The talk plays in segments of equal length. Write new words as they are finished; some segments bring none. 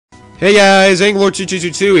Hey guys,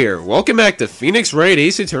 Anglor2222 here. Welcome back to Phoenix Wright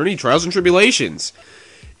Ace Attorney Trials and Tribulations.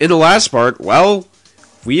 In the last part, well,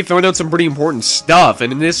 we found out some pretty important stuff,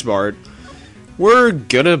 and in this part, we're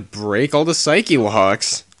gonna break all the psyche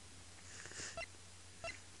locks.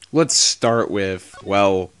 Let's start with,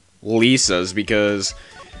 well, Lisa's, because,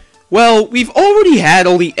 well, we've already had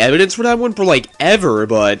all the evidence for that one for, like, ever,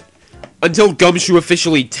 but until Gumshoe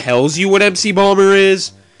officially tells you what MC Bomber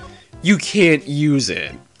is, you can't use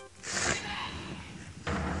it.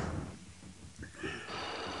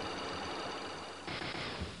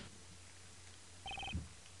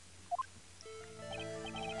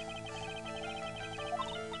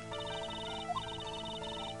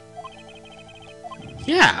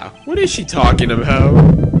 Yeah, what is she talking about?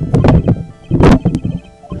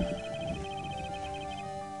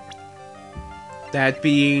 That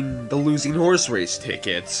being the losing horse race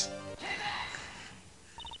tickets.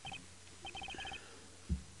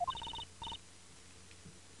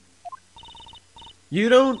 You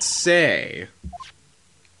don't say.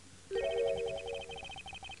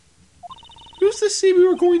 Who's to say we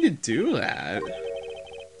were going to do that?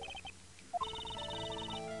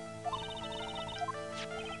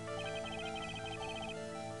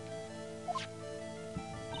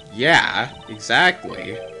 Yeah,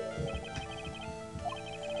 exactly.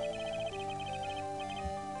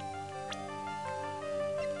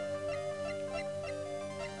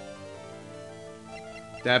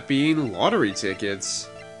 That being lottery tickets.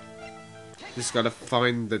 Just gotta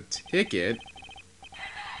find the ticket.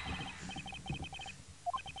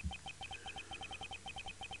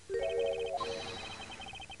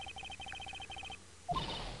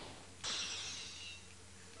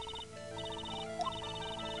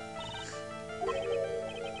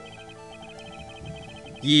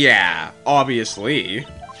 Yeah, obviously.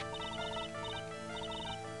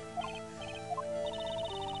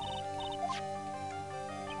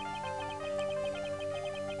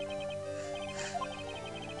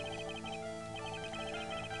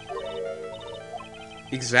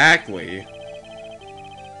 Exactly.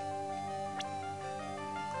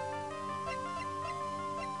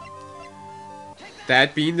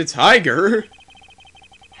 That being the tiger.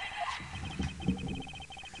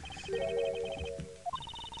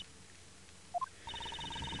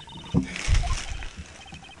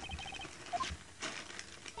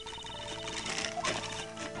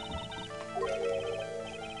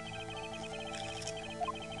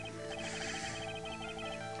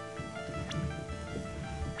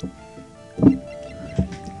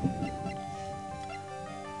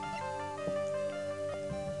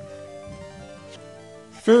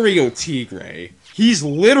 Furio Tigre. He's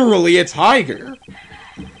literally a tiger.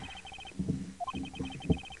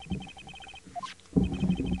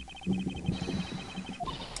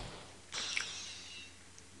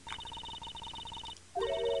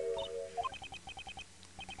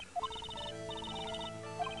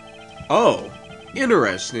 Oh,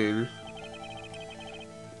 interesting.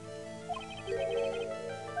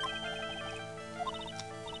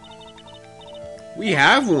 We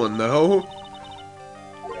have one, though.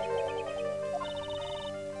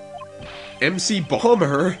 MC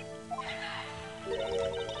Bomber?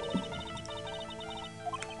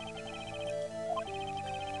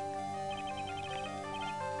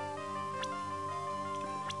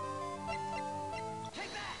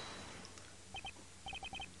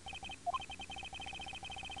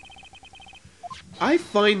 I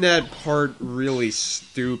find that part really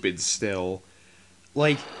stupid still.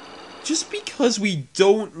 Like, just because we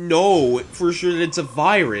don't know for sure that it's a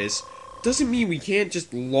virus doesn't mean we can't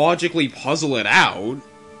just logically puzzle it out.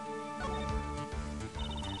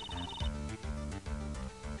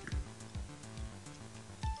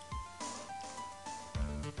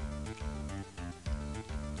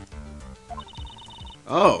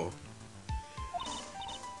 Oh.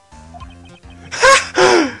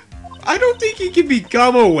 I don't think he can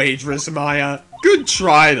become a waitress, Maya. Good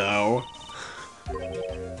try, though.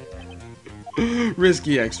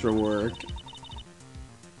 Risky extra work.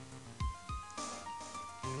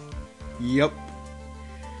 Yep.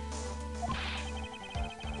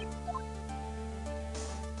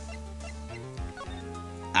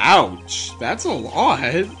 Ouch. That's a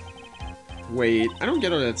lot. Wait, I don't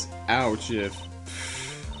get how that's ouch if...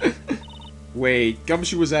 Wait,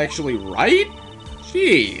 Gumshoe was actually right?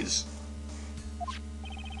 Jeez.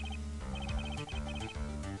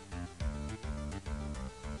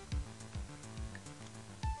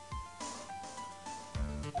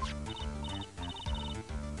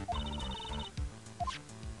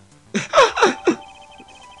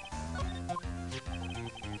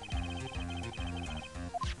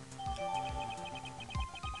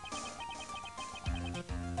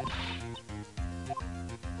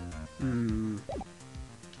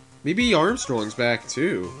 Maybe Armstrong's back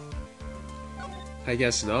too. I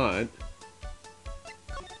guess not.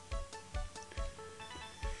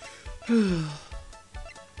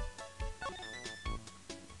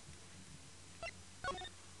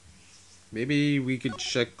 Maybe we could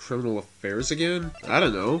check criminal affairs again? I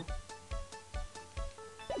don't know.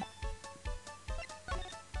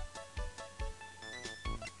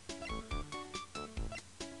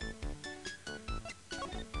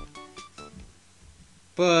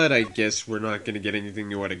 But I guess we're not gonna get anything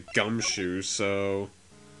new out of Gumshoe, so...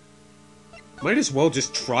 might as well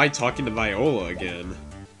just try talking to Viola again.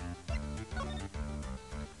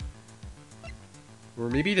 Or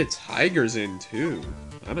maybe the Tiger's in too.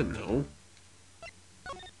 I don't know.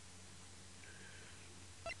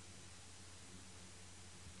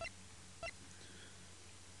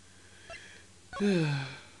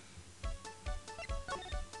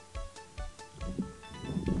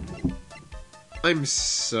 I'm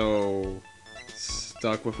so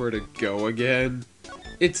stuck with where to go again.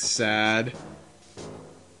 It's sad.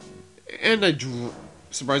 And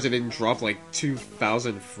surprised I didn't drop like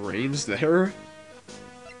 2,000 frames there.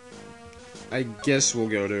 I guess we'll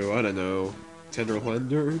go to, I don't know,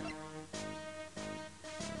 Tenderlender?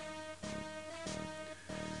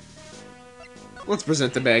 Let's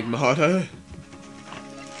present the Magmata.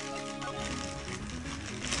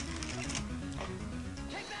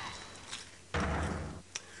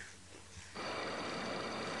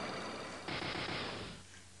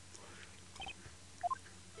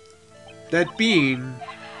 That being...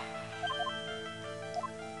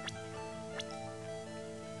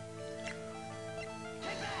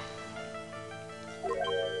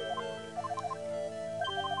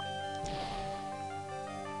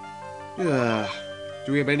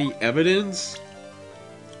 do we have any evidence?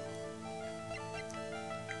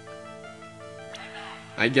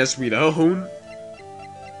 I guess we don't.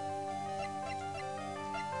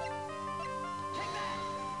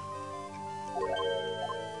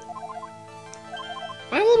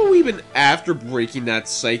 I love how even after breaking that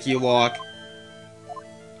Psyche Lock,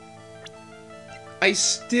 I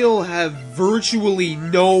still have virtually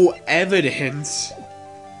no evidence.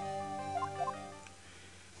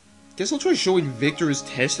 Guess I'll try showing Victor's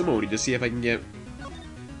testimony to see if I can get...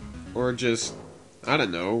 or just... I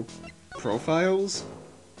don't know... profiles?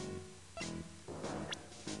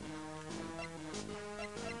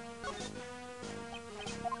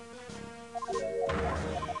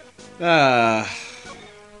 I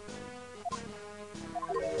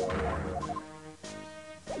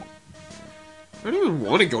don't even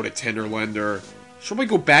want to go to Tenderlender. Should I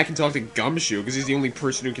go back and talk to Gumshoe, because he's the only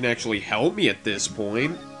person who can actually help me at this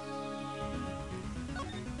point.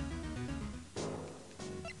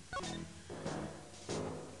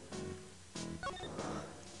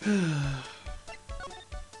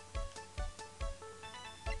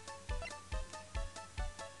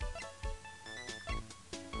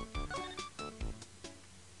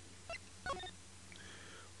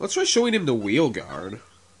 Let's try showing him the wheel guard.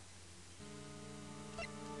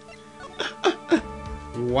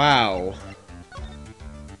 Wow.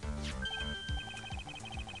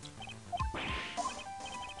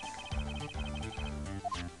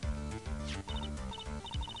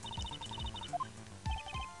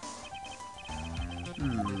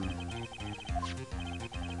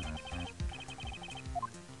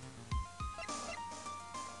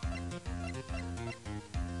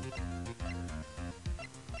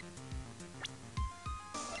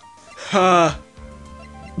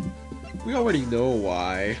 We already know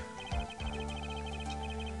why.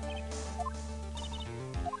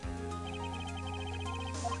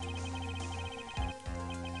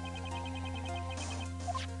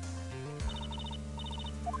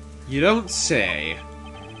 You don't say.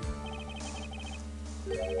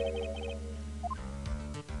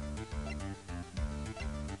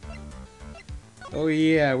 Oh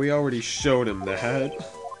yeah, we already showed him that.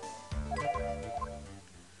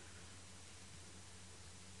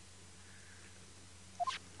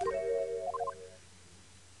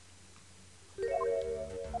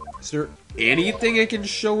 Is there anything I can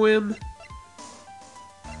show him?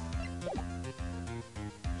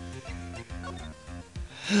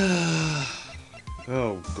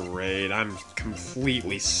 Oh, great. I'm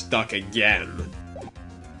completely stuck again.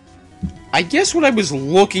 I guess what I was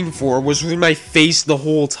looking for was with my face the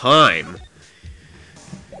whole time.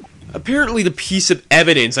 Apparently the piece of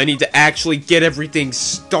evidence I need to actually get everything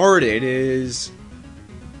started is...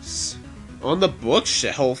 on the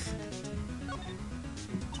bookshelf.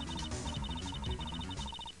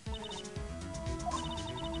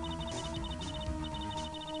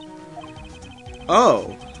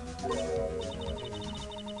 Oh.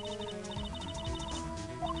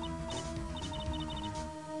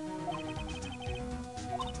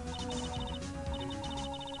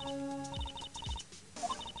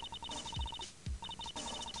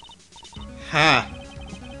 Ha!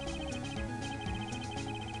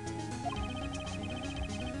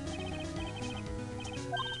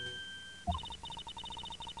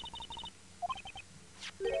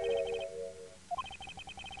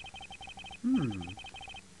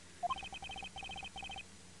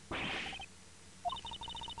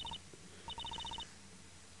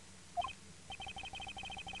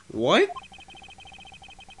 What?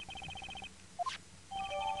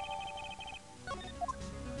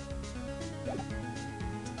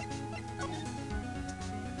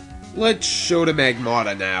 Let's show to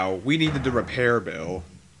Magmata now. We needed the repair bill.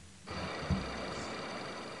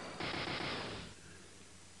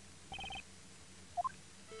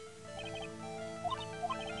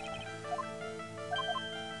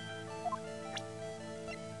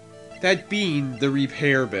 That being the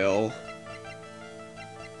repair bill.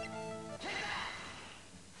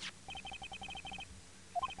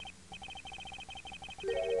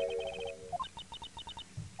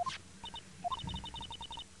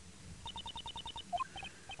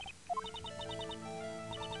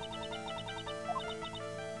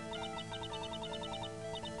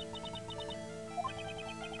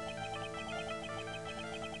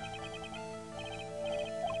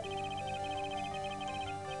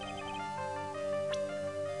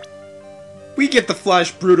 We get to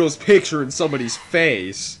flash Bruto's picture in somebody's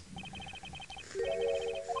face.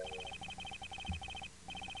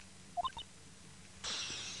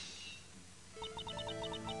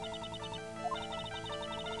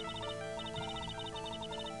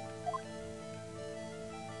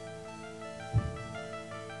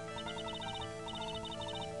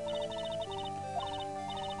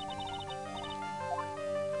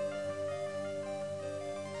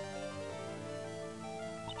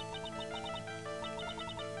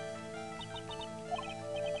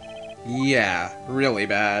 Yeah, really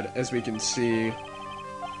bad, as we can see.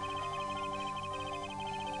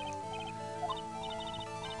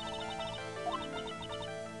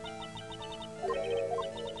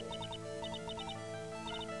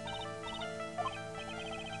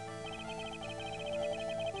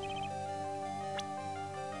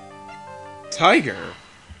 Tiger?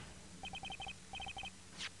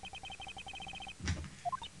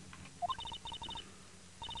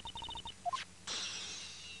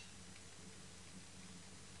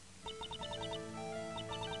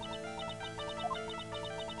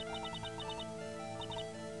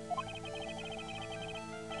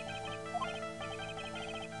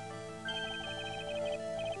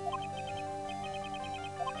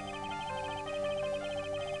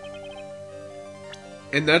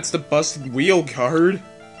 And that's the busted wheel card.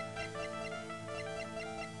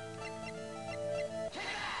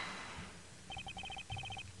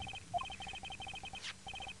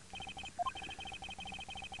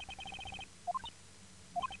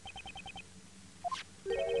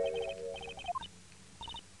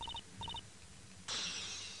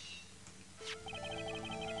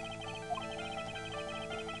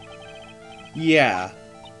 Yeah,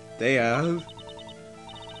 they have.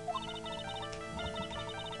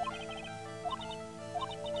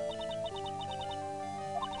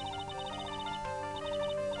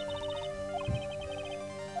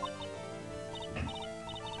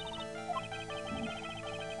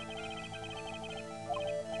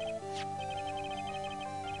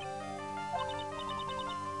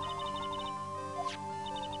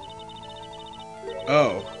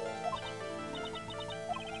 Oh.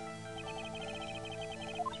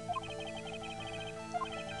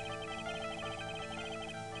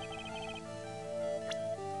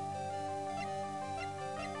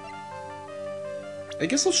 I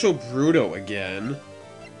guess I'll show Bruto again.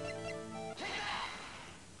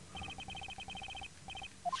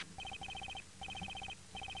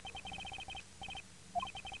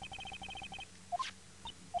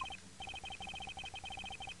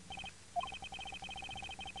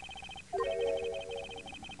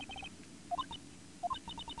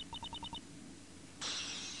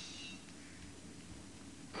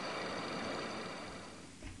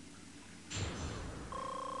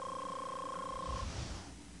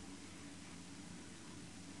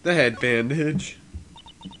 The head bandage.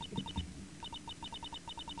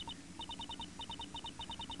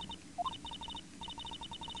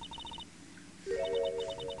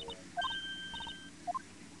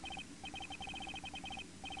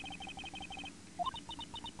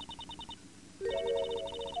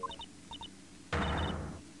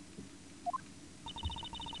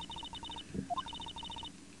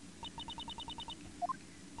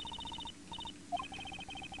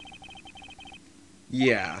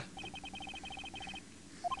 Yeah.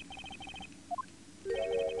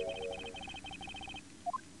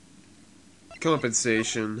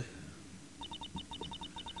 compensation.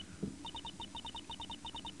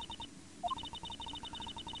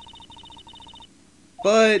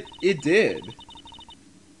 But it did.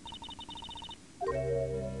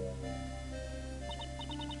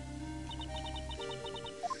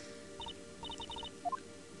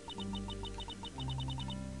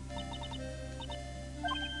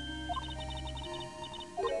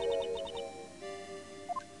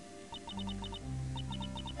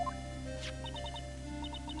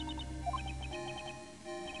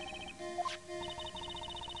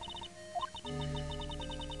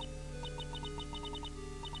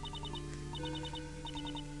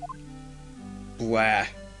 Blah.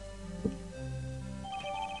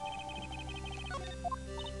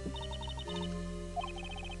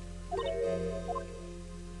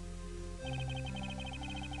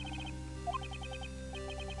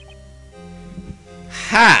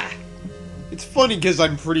 Ha! It's funny because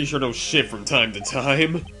I'm pretty sure they'll shit from time to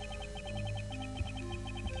time.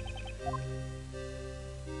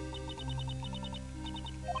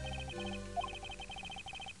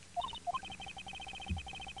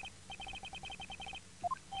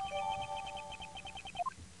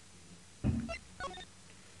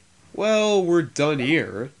 Well, we're done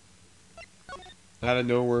here. I don't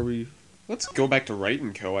know where we... Let's go back to Wright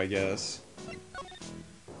 & Co., I guess.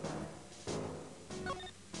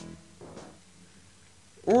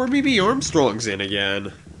 Or maybe Armstrong's in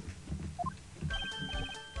again.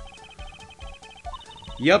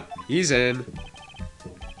 Yep, he's in.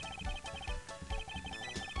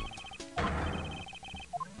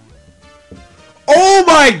 Oh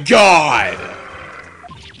my god!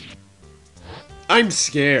 I'm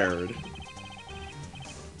scared.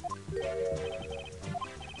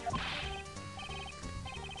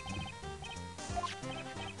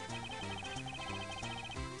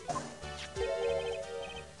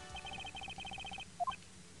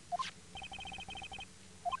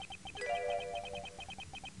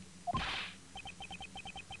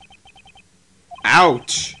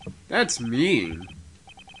 Ouch! That's mean.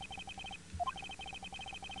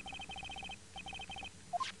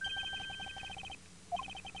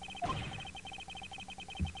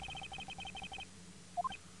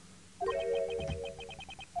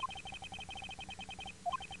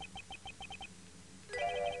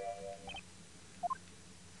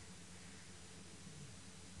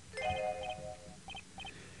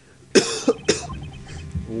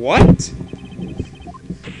 What?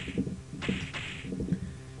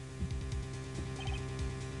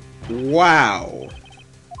 Wow.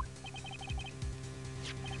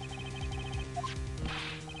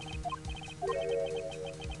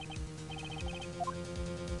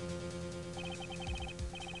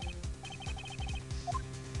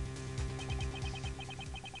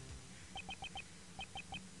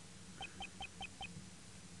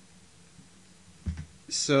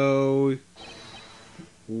 So...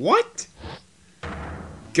 What?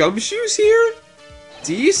 Gumshoe's here?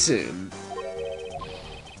 Decent.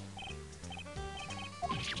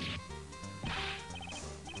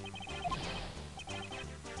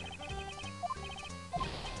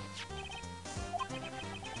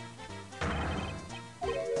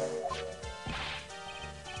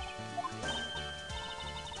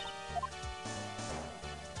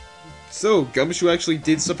 So, Gumshoe actually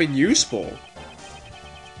did something useful.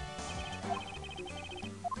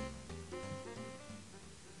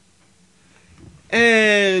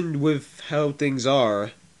 And with how things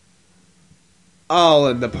are, I'll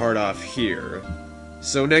end the part off here.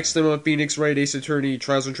 So next time on Phoenix Wright Ace Attorney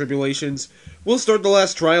Trials and Tribulations, we'll start the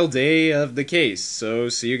last trial day of the case. So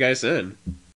see you guys then.